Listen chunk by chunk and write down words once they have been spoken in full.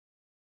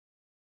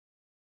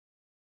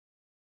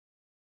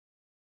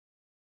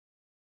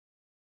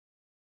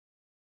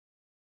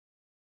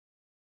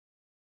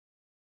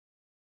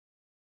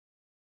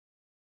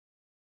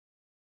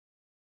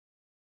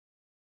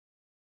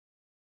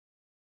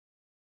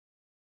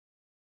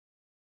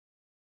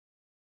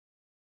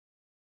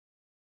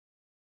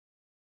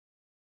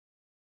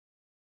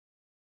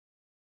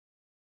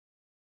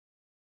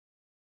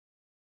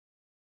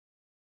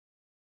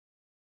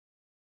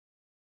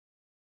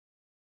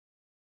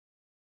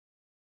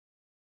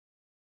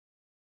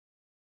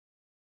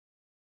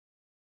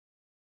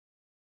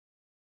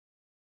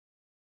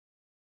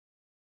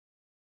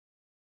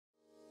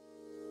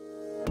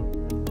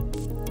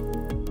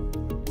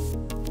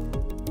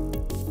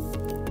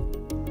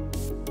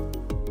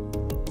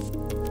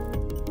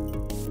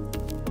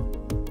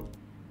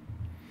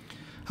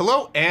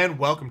Hello and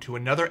welcome to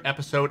another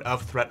episode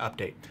of Threat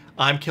Update.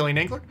 I'm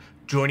Kilian.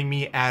 Joining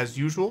me as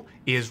usual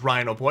is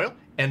Ryan O'Boyle,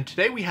 and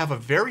today we have a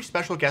very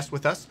special guest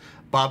with us,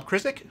 Bob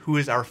Krzysik, who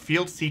is our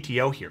field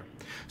CTO here.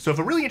 So we have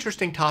a really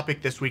interesting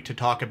topic this week to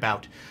talk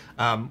about.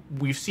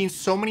 We've seen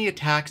so many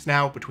attacks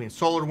now between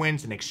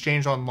SolarWinds and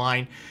Exchange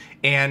Online,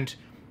 and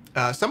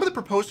some of the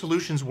proposed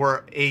solutions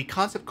were a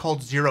concept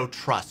called Zero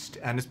Trust,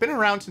 and it's been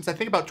around since I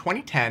think about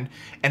 2010,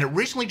 and it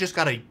recently just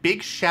got a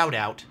big shout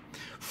out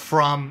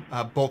from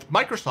both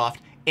Microsoft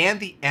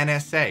and the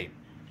NSA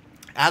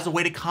as a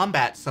way to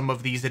combat some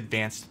of these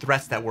advanced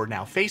threats that we're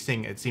now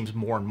facing, it seems,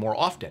 more and more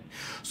often.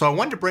 So I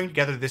wanted to bring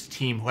together this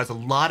team who has a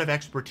lot of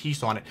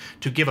expertise on it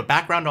to give a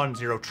background on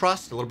Zero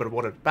Trust, a little bit of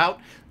what it's about,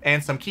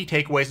 and some key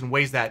takeaways and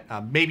ways that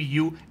maybe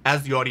you,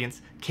 as the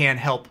audience, can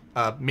help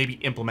maybe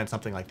implement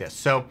something like this.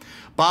 So,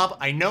 Bob,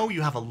 I know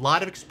you have a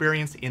lot of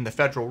experience in the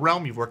federal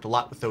realm. You've worked a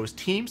lot with those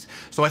teams.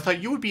 So I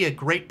thought you would be a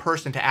great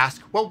person to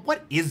ask, well,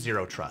 what is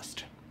Zero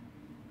Trust?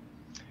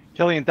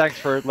 Kilian, thanks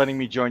for letting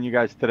me join you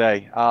guys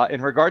today. In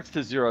regards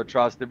to Zero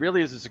Trust, it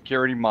really is a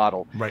security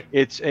model. Right.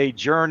 It's a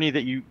journey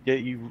that you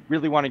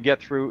really want to get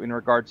through in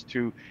regards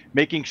to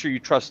making sure you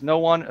trust no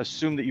one,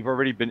 assume that you've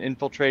already been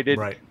infiltrated,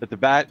 right, that the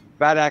bad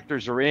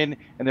actors are in,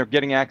 and they're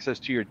getting access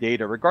to your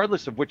data.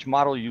 Regardless of which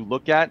model you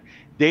look at,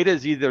 data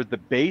is either the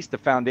base, the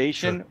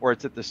foundation, sure, or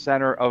it's at the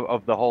center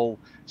of the whole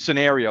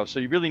scenario.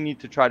 So you really need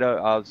to try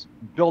to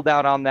build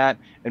out on that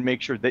and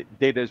make sure that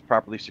data is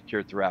properly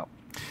secured throughout.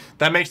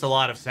 That makes a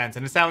lot of sense,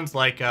 and it sounds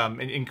like,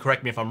 and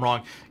correct me if I'm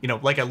wrong, you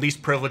know, like a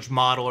least privileged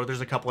model, or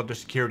there's a couple of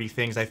security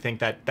things I think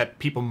that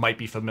people might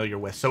be familiar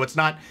with. So it's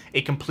not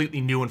a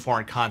completely new and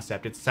foreign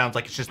concept. It sounds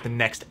like it's just the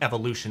next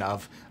evolution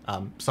of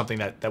something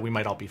that we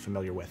might all be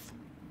familiar with.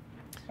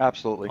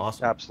 Absolutely.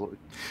 Awesome. Absolutely.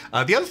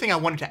 The other thing I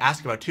wanted to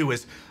ask about too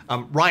is,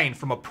 Ryan,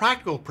 from a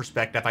practical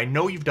perspective, I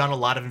know you've done a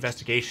lot of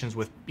investigations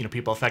with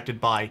people affected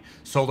by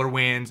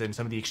SolarWinds and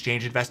some of the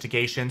Exchange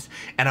investigations,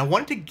 and I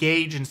wanted to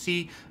gauge and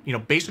see,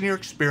 based on your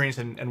experience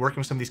and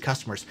working with some of these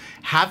customers,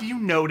 have you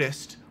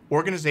noticed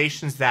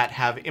organizations that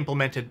have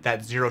implemented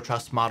that Zero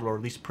Trust model or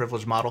least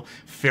privilege model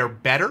fare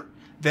better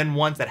than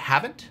ones that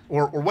haven't,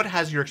 or what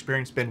has your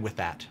experience been with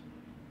that?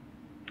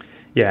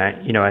 Yeah,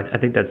 I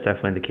think that's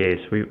definitely the case.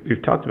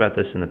 We've talked about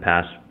this in the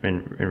past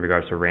in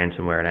regards to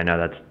ransomware, and I know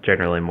that's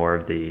generally more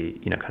of the,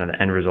 kind of the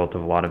end result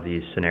of a lot of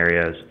these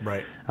scenarios.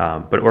 Right.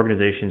 But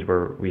organizations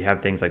where we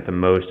have things like the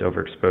most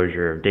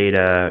overexposure of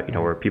data,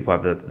 where people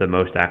have the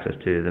most access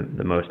to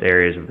the most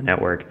areas of the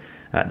network,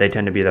 they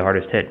tend to be the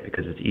hardest hit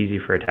because it's easy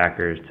for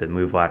attackers to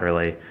move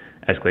laterally,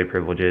 escalate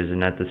privileges,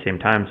 and at the same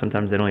time,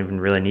 sometimes they don't even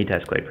really need to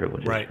escalate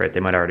privileges, right? They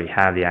might already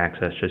have the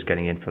access just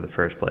getting in for the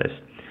first place.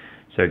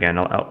 So again,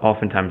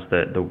 oftentimes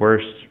the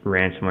worst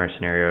ransomware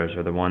scenarios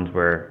are the ones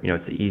where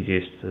it's the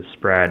easiest to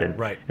spread, and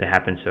right, it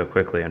happens so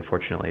quickly.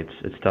 Unfortunately,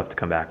 it's tough to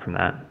come back from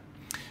that.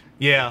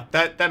 Yeah,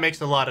 that makes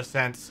a lot of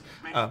sense.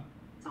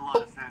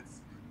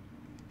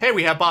 Hey,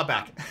 we have Bob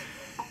back.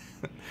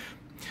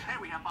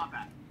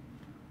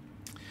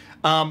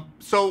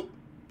 So,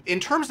 in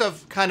terms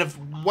of kind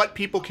of what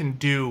people can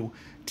do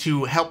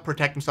to help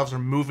protect themselves or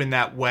move in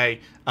that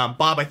way,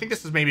 Bob, I think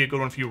this is maybe a good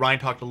one for you. Ryan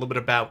talked a little bit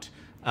about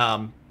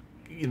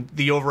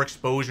the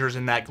overexposures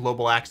and that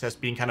global access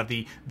being kind of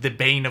the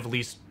bane of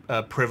least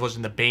privilege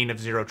and the bane of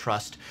Zero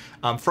Trust.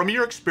 From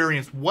your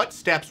experience, what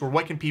steps or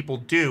what can people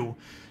do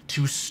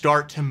to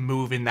start to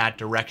move in that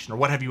direction, or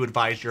what have you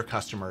advised your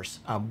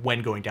customers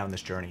when going down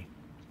this journey?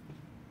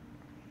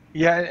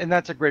 Yeah, and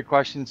that's a great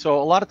question.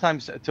 So a lot of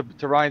times,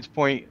 to Ryan's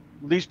point,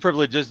 least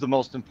privilege is the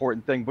most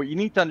important thing, but you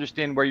need to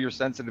understand where your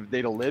sensitive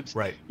data lives.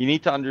 Right. You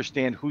need to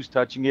understand who's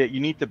touching it. You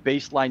need to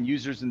baseline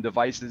users and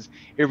devices.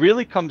 It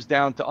really comes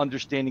down to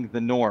understanding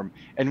the norm.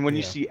 And when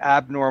you see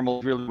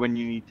abnormal, really when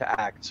you need to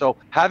act. So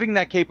having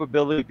that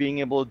capability, being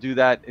able to do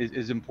that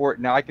is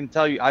important. Now, I can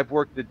tell you, I've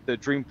worked at the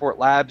Dreamfort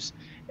Labs,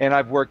 and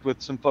I've worked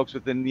with some folks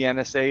within the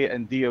NSA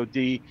and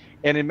DoD.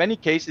 And in many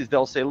cases,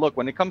 they'll say, look,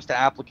 when it comes to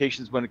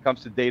applications, when it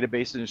comes to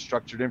databases and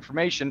structured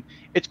information,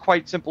 it's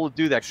quite simple to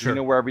do that because you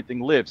know where everything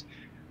lives.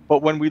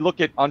 But when we look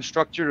at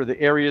unstructured, or the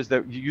areas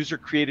that user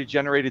created,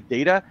 generated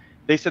data,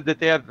 they said that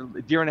they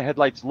have deer in the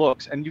headlights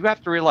looks. And you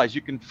have to realize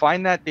you can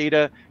find that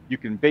data, you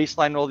can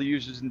baseline all the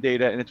users and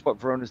data, and it's what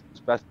Varonis is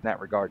best in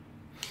that regard.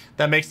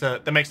 That makes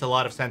a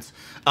lot of sense.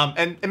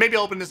 And maybe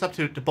I'll open this up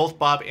to both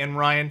Bob and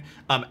Ryan.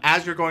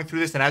 As you're going through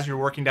this and as you're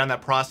working down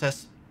that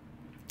process,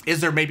 is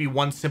there maybe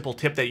one simple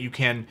tip that you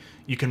can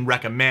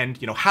recommend?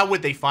 How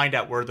would they find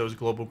out where those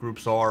global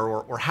groups are,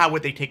 or how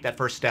would they take that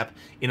first step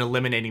in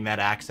eliminating that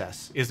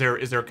access? Is there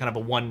kind of a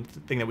one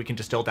thing that we can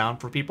distill down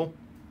for people?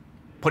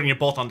 Putting you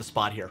both on the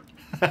spot here.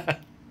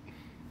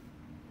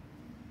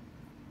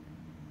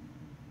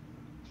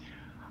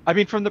 I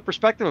mean, from the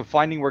perspective of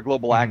finding where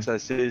global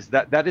access is,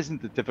 that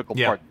isn't the difficult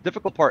part. The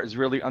difficult part is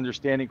really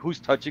understanding who's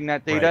touching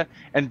that data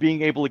and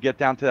being able to get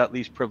down to that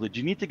least privilege.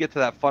 You need to get to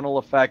that funnel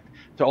effect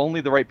to only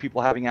the right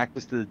people having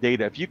access to the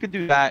data. If you can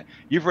do that,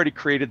 you've already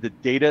created the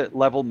data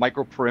level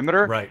micro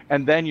perimeter,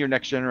 and then your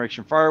next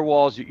generation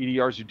firewalls, your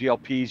EDRs, your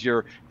DLPs,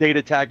 your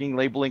data tagging,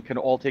 labeling can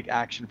all take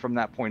action from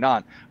that point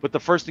on. But the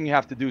first thing you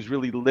have to do is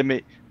really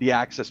limit the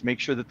access,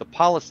 make sure that the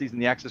policies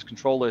and the access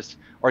control lists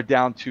are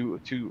down to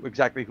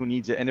exactly who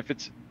needs it. And if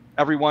it's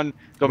everyone,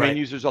 domain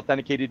users,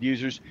 authenticated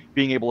users,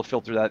 being able to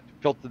filter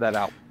that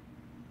out.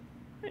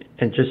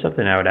 And just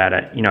something I would add,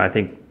 I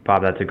think,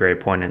 Bob, that's a great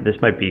point, and this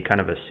might be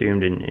kind of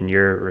assumed in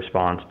your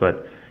response,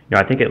 but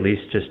I think at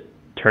least just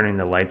turning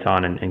the lights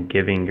on and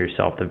giving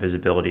yourself the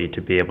visibility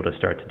to be able to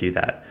start to do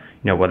that.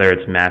 Whether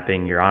it's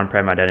mapping your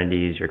on-prem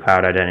identities, your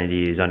cloud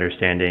identities,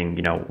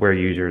 understanding, where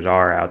users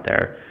are out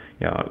there.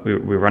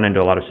 We run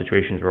into a lot of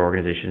situations where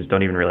organizations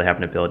don't even really have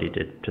an ability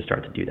to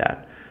start to do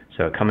that.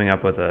 So coming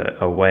up with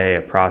a way,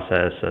 a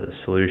process, a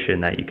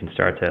solution that you can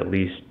start to at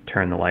least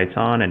turn the lights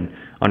on and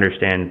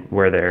understand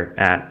where they're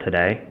at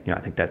today, I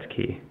think that's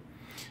key.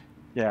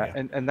 Yeah.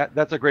 And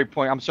that's a great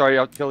point. I'm sorry,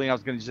 Kilian, I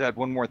was going to just add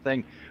one more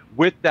thing.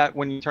 With that,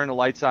 when you turn the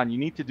lights on, you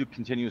need to do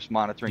continuous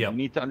monitoring. You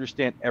need to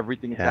understand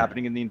everything that's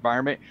happening in the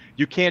environment.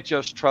 You can't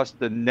just trust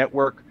the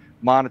network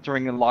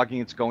monitoring and logging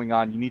that's going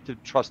on. You need to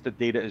trust the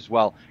data as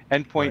well.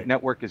 Endpoint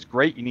network is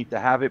great. You need to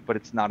have it, but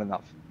it's not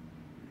enough.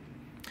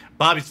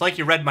 Bob, it's like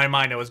you read my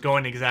mind. I was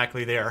going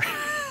exactly there.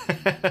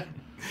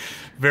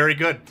 Very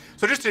good.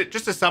 So just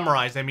to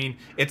summarize, I mean,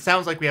 it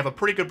sounds like we have a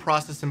pretty good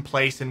process in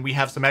place, and we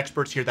have some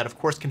experts here that, of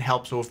course, can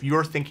help. So if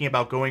you're thinking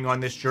about going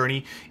on this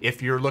journey,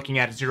 if you're looking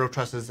at Zero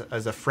Trust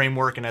as a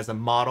framework and as a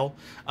model,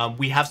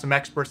 we have some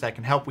experts that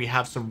can help. We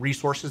have some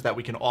resources that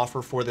we can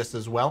offer for this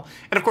as well.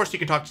 And of course, you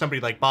can talk to somebody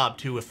like Bob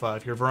too. If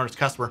you're a Varonis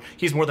customer,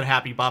 he's more than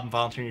happy, Bob, and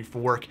volunteering for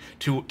work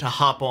to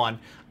hop on.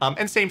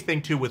 And same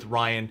thing too with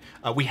Ryan.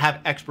 We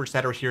have experts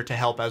that are here to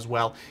help as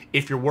well.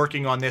 If you're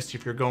working on this,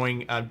 if you're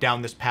going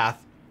down this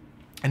path,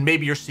 and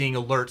maybe you're seeing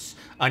alerts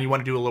and you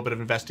want to do a little bit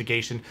of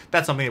investigation,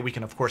 that's something that we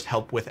can, of course,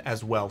 help with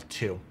as well,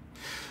 too.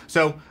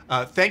 So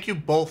thank you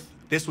both.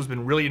 This has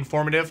been really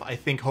informative. I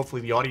think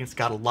hopefully the audience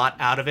got a lot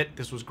out of it.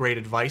 This was great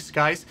advice,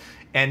 guys.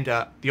 And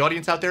the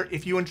audience out there,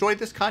 if you enjoyed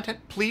this content,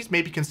 please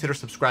maybe consider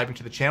subscribing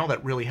to the channel.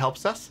 That really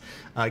helps us.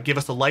 Give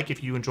us a like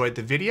if you enjoyed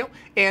the video.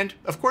 And,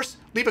 of course,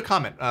 leave a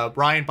comment.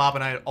 Brian, Bob,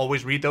 and I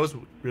always read those.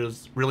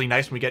 It's really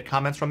nice when we get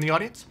comments from the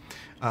audience.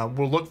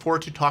 We'll look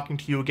forward to talking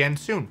to you again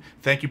soon.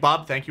 Thank you,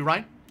 Bob. Thank you,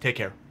 Ryan. Take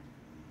care.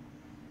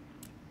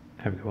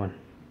 Have a good one.